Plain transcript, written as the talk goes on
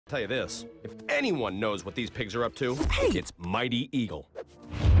Tell you this, if anyone knows what these pigs are up to, it's Mighty Eagle.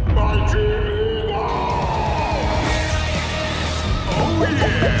 Mighty Eagle! Oh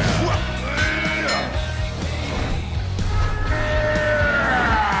yeah!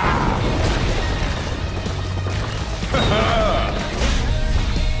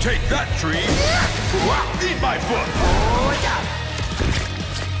 Take that, tree! Eat my foot!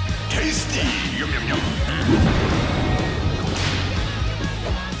 Tasty! Yum, yum, yum.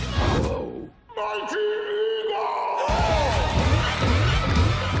 Whoa. Mighty Eagle!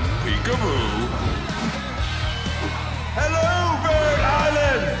 Peekaboo! Hello, Bird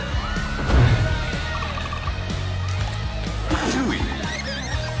Island! Chewie.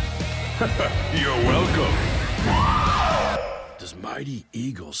 You're welcome. Does Mighty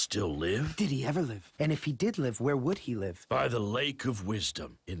Eagle still live? Did he ever live? And if he did live, where would he live? By the Lake of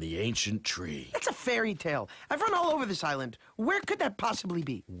Wisdom in the ancient tree. That's a fairy tale. I've run all over this island. Where could that possibly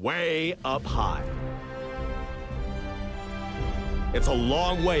be? Way up high. It's a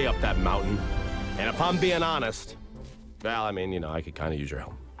long way up that mountain. And if I'm being honest, well, I mean, I could kind of use your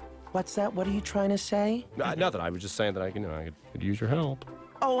help. What's that? What are you trying to say? Nothing. I was just saying that I could use your help.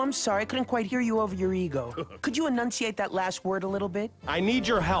 Oh, I'm sorry. I couldn't quite hear you over your ego. Could you enunciate that last word a little bit? I need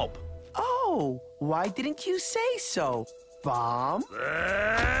your help. Oh, why didn't you say so, Bomb?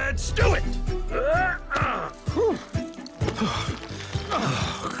 Let's do it!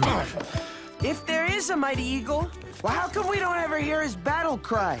 If there is a Mighty Eagle, well, how come we don't ever hear his battle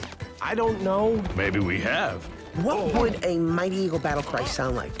cry? I don't know. Maybe we have. What would a Mighty Eagle battle cry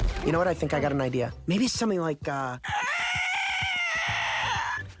sound like? You know what? I think I got an idea. Maybe it's something like,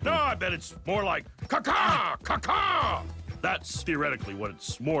 No, I bet it's more like caw-caw, caw-caw. That's theoretically what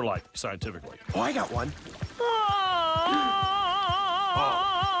it's more like scientifically. Oh, I got one.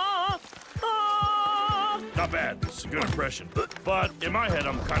 Not bad. It's a good impression. But in my head,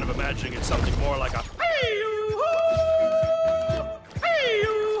 I'm kind of imagining it's something more like a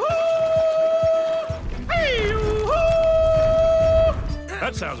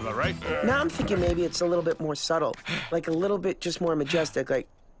That sounds about right. Now I'm thinking maybe it's a little bit more subtle, like a little bit just more majestic, like.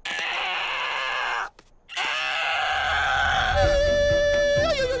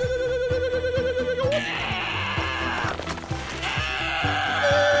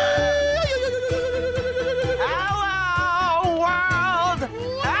 Hello, world!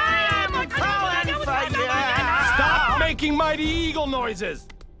 I'm calling for you! Stop making Mighty Eagle noises!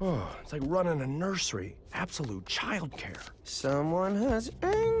 Oh, it's like running a nursery. Absolute childcare. Someone has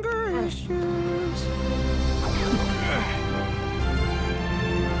anger issues.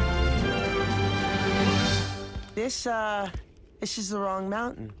 This is the wrong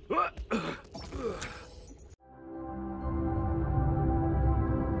mountain.